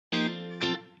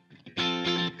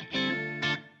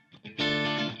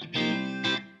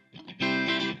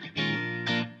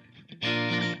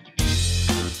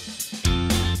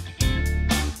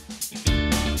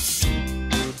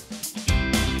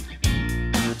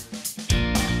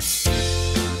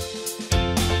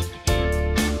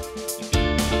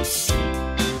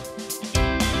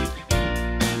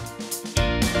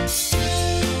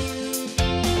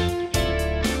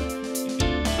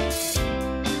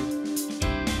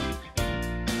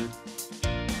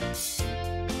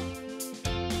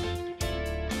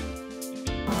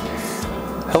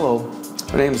Hello,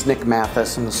 my name is Nick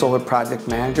Matthes. I'm the Solar Project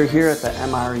Manager here at the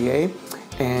MREA,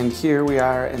 and here we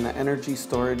are in the Energy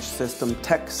Storage System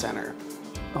Tech Center.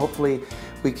 Hopefully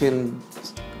we can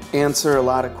answer a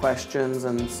lot of questions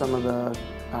and some of the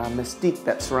mystique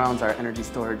that surrounds our energy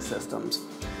storage systems.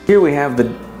 Here we have the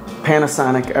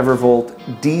Panasonic Evervolt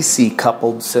DC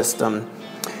coupled system,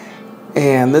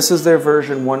 and this is their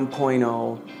version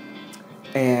 1.0.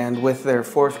 And with their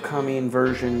forthcoming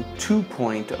version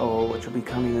 2.0, which will be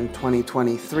coming in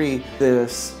 2023,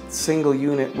 this single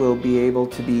unit will be able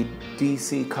to be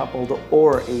DC coupled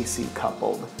or AC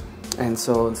coupled. And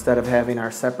so instead of having our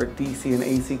separate DC and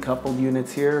AC coupled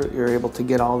units here, you're able to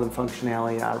get all the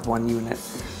functionality out of one unit.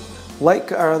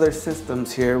 Like our other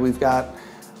systems here, we've got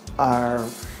our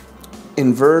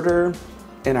inverter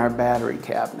and our battery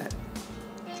cabinet.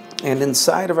 And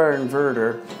inside of our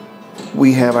inverter,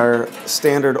 we have our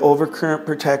standard overcurrent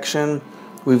protection.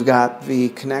 We've got the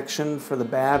connection for the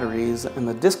batteries and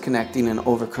the disconnecting and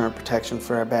overcurrent protection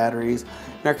for our batteries,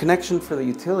 and our connection for the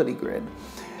utility grid.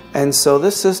 And so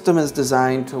this system is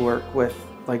designed to work with,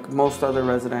 like most other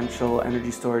residential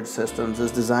energy storage systems,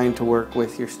 is designed to work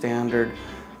with your standard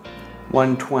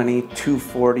 120,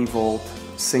 240 volt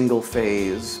single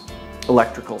phase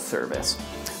electrical service.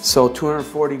 So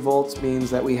 240 volts means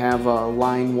that we have a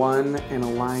line 1 and a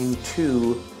line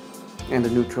 2 and a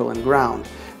neutral and ground.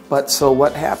 But so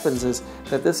what happens is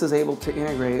that this is able to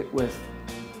integrate with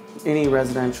any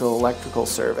residential electrical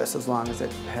service as long as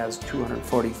it has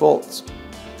 240 volts.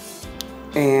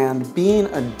 And being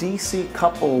a DC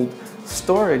coupled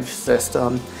storage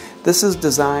system, this is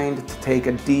designed to take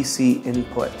a DC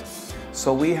input.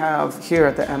 So we have here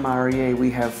at the MREA,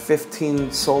 we have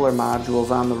 15 solar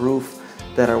modules on the roof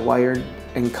that are wired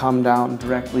and come down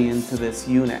directly into this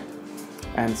unit.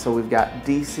 And so we've got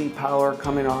DC power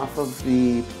coming off of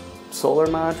the solar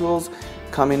modules,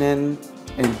 coming in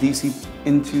and DC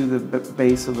into the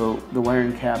base of the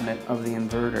wiring cabinet of the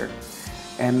inverter.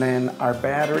 And then our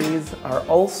batteries are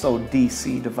also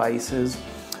DC devices.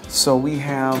 So we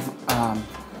have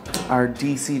our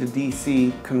DC to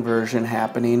DC conversion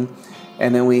happening,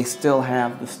 and then we still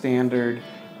have the standard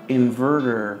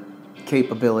inverter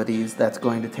capabilities that's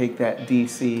going to take that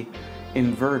DC,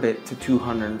 invert it to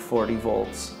 240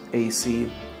 volts AC,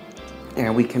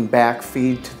 and we can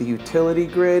backfeed to the utility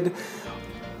grid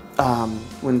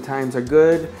when times are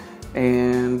good.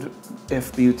 And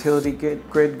if the utility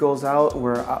grid goes out,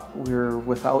 we're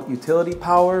without utility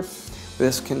power,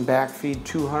 this can backfeed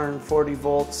 240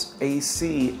 volts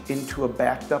AC into a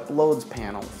backed up loads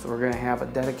panel. So we're going to have a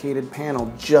dedicated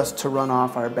panel just to run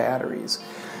off our batteries.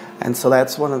 And so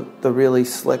that's one of the really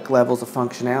slick levels of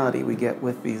functionality we get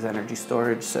with these energy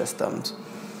storage systems.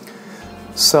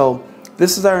 So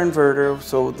this is our inverter.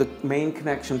 So the main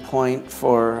connection point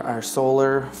for our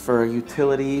solar, for our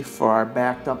utility, for our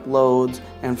backed up loads,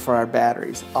 and for our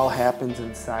batteries all happens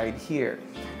inside here.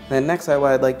 Then next what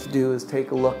I'd like to do is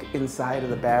take a look inside of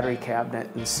the battery cabinet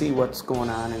and see what's going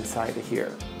on inside of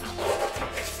here.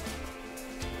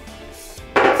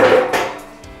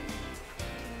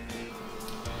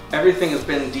 Everything has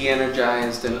been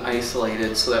de-energized and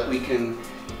isolated so that we can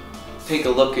take a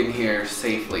look in here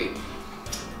safely.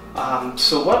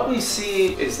 So what we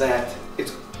see is that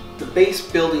the base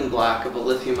building block of a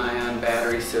lithium-ion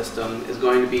battery system is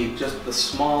going to be just the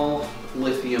small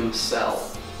lithium cell.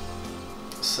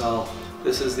 So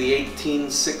this is the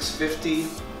 18650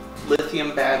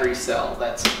 lithium battery cell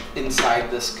that's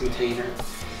inside this container.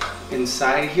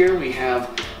 Inside here we have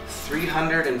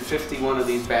 351 of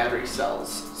these battery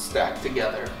cells stacked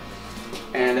together,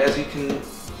 and as you can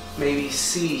maybe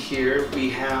see here, we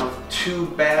have two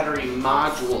battery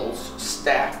modules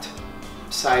stacked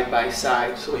side by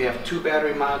side. So we have two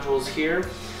battery modules here,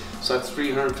 so that's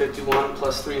 351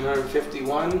 plus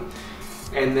 351,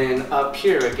 and then up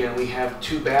here again we have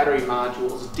two battery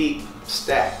modules deep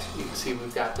stacked. You can see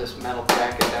we've got this metal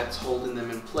bracket that's holding them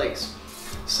in place.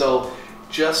 So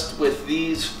just with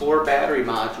these 4 battery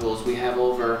modules, we have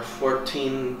over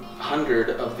 1,400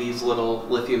 of these little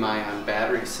lithium-ion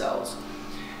battery cells.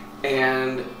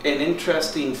 And an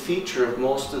interesting feature of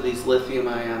most of these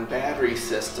lithium-ion battery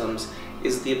systems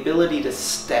is the ability to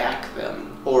stack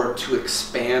them or to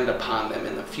expand upon them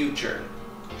in the future.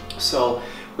 So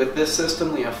with this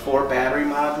system, we have 4 battery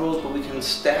modules, but we can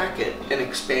stack it and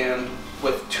expand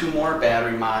with 2 more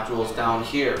battery modules down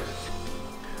here.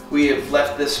 We have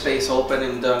left this space open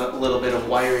and done a little bit of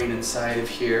wiring inside of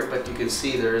here, but you can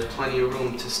see there is plenty of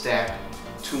room to stack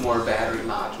 2 more battery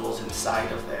modules inside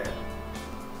of there.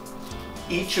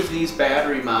 Each of these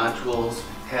battery modules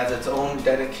has its own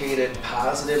dedicated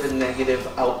positive and negative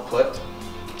output,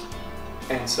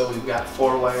 And so we've got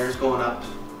 4 wires going up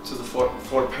to the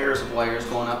four pairs of wires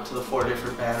going up to the 4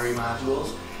 different battery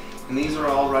modules. And these are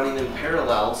all running in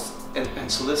parallels,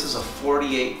 and so this is a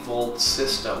 48 volt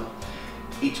system.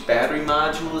 Each battery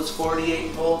module is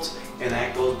 48 volts, and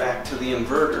that goes back to the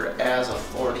inverter as a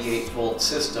 48 volt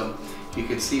system. You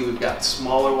can see we've got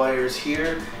smaller wires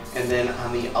here, and then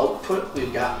on the output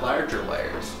we've got larger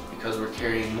wires because we're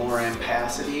carrying more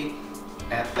ampacity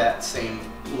at that same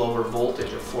lower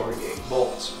voltage of 48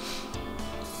 volts.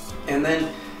 And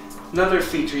then another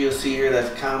feature you'll see here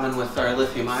that's common with our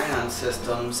lithium-ion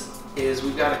systems is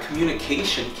we've got a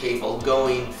communication cable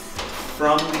going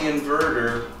from the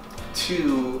inverter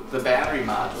to the battery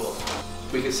module.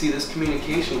 We can see this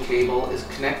communication cable is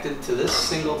connected to this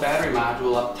single battery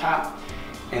module up top,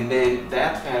 and then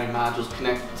that battery module is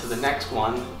connected to the next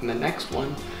one and the next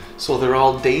one, so they're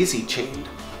all daisy chained.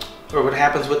 Or what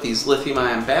happens with these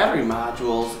lithium-ion battery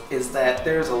modules is that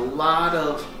there's a lot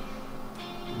of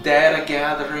data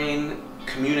gathering,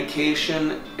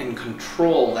 communication, and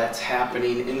control that's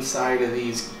happening inside of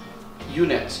these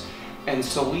units. And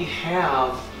so we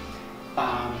have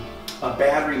a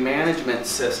battery management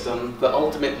system, the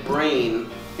ultimate brain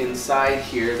inside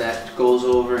here that goes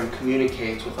over and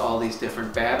communicates with all these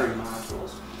different battery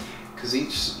modules. Because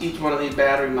each one of these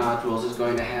battery modules is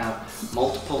going to have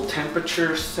multiple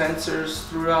temperature sensors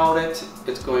throughout it.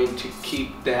 It's going to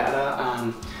keep data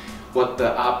on what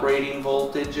the operating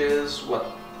voltage is, what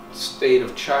state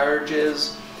of charge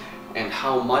is, and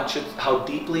how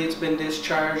deeply it's been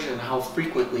discharged and how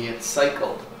frequently it's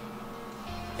cycled.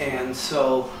 And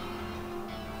so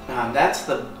that's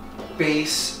the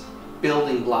base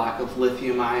building block of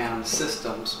lithium-ion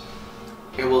systems.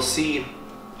 And we'll see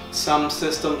some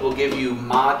systems will give you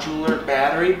modular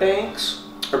battery banks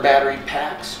or battery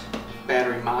packs,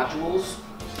 battery modules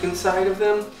inside of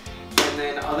them. And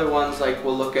then other ones, like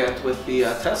we'll look at with the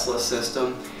Tesla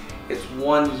system, it's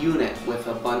one unit with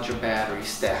a bunch of batteries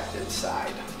stacked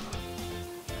inside.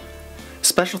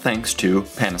 Special thanks to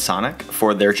Panasonic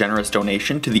for their generous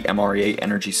donation to the MREA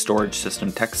Energy Storage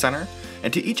System Tech Center,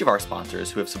 and to each of our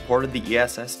sponsors who have supported the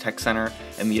ESS Tech Center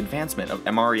and the advancement of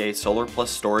MREA Solar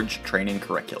Plus Storage training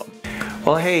curriculum.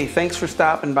 Well, hey, thanks for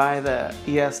stopping by the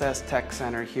ESS Tech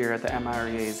Center here at the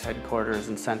MREA's headquarters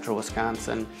in central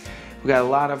Wisconsin. We've got a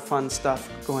lot of fun stuff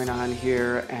going on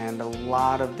here and a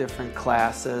lot of different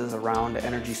classes around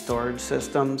energy storage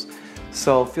systems.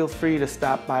 So feel free to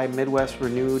stop by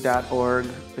midwestrenew.org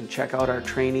and check out our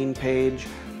training page.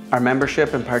 Our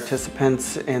membership and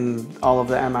participants in all of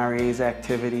the MREA's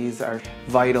activities are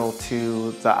vital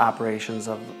to the operations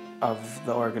of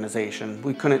the organization.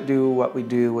 We couldn't do what we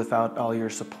do without all your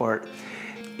support.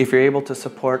 If you're able to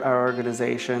support our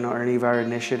organization or any of our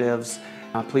initiatives,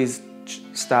 please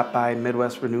stop by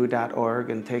midwestrenew.org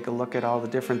and take a look at all the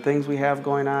different things we have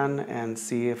going on and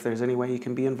see if there's any way you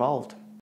can be involved.